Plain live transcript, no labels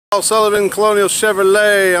Sullivan Colonial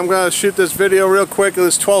Chevrolet. I'm going to shoot this video real quick of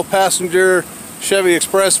this 12-passenger Chevy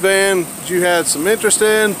Express van that you had some interest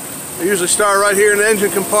in. I usually start right here in the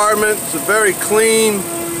engine compartment. It's a very clean,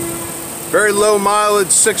 very low mileage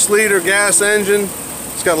 6-liter gas engine.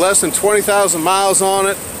 It's got less than 20,000 miles on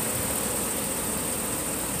it.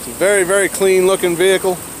 It's a very, very clean looking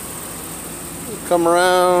vehicle. We'll come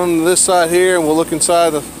around this side here and we'll look inside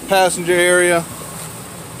the passenger area.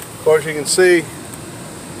 Of course, you can see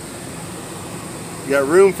you got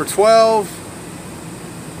room for 12.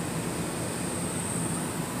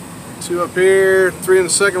 2 up here, 3 in the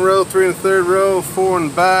second row, 3 in the third row, 4 in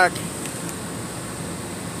the back.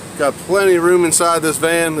 Got plenty of room inside this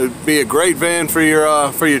van. It would be a great van for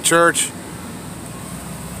your church.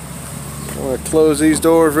 I'm going to close these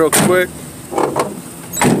doors real quick.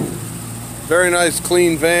 Very nice,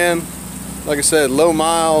 clean van. Like I said, low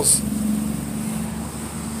miles.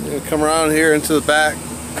 Come around here into the back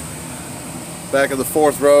of the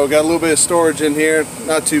 4th row. Got a little bit of storage in here.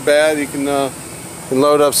 Not too bad. You can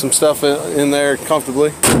load up some stuff in there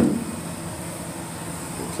comfortably.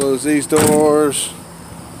 Close these doors.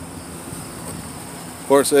 Of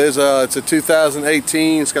course, it's a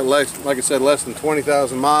 2018. It's got, like I said, less than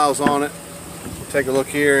 20,000 miles on it. Take a look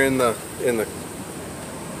here in the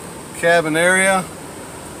cabin area.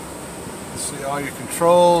 See all your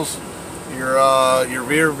controls. Your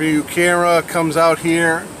rear view camera comes out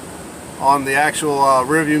here on the actual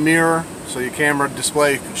rear view mirror, so your camera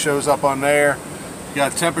display shows up on there. You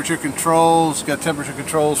got temperature controls. Got temperature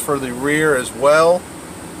controls for the rear as well,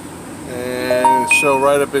 and show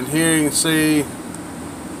right up in here. You can see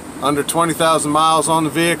under 20,000 miles on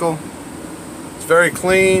the vehicle. It's very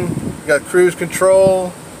clean. You got cruise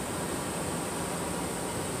control.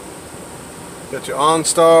 Got your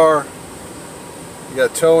OnStar. You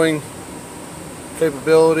got towing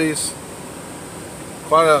capabilities.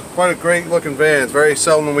 Quite a great looking van. It's very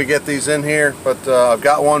seldom we get these in here, but I've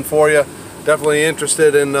got one for you. Definitely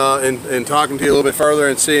interested in talking to you a little bit further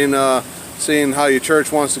and seeing how your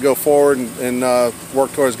church wants to go forward and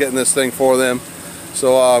work towards getting this thing for them.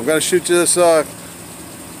 So I'm going to shoot you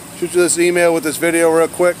this email with this video real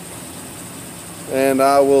quick, and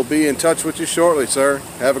I will be in touch with you shortly, sir.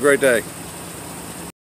 Have a great day.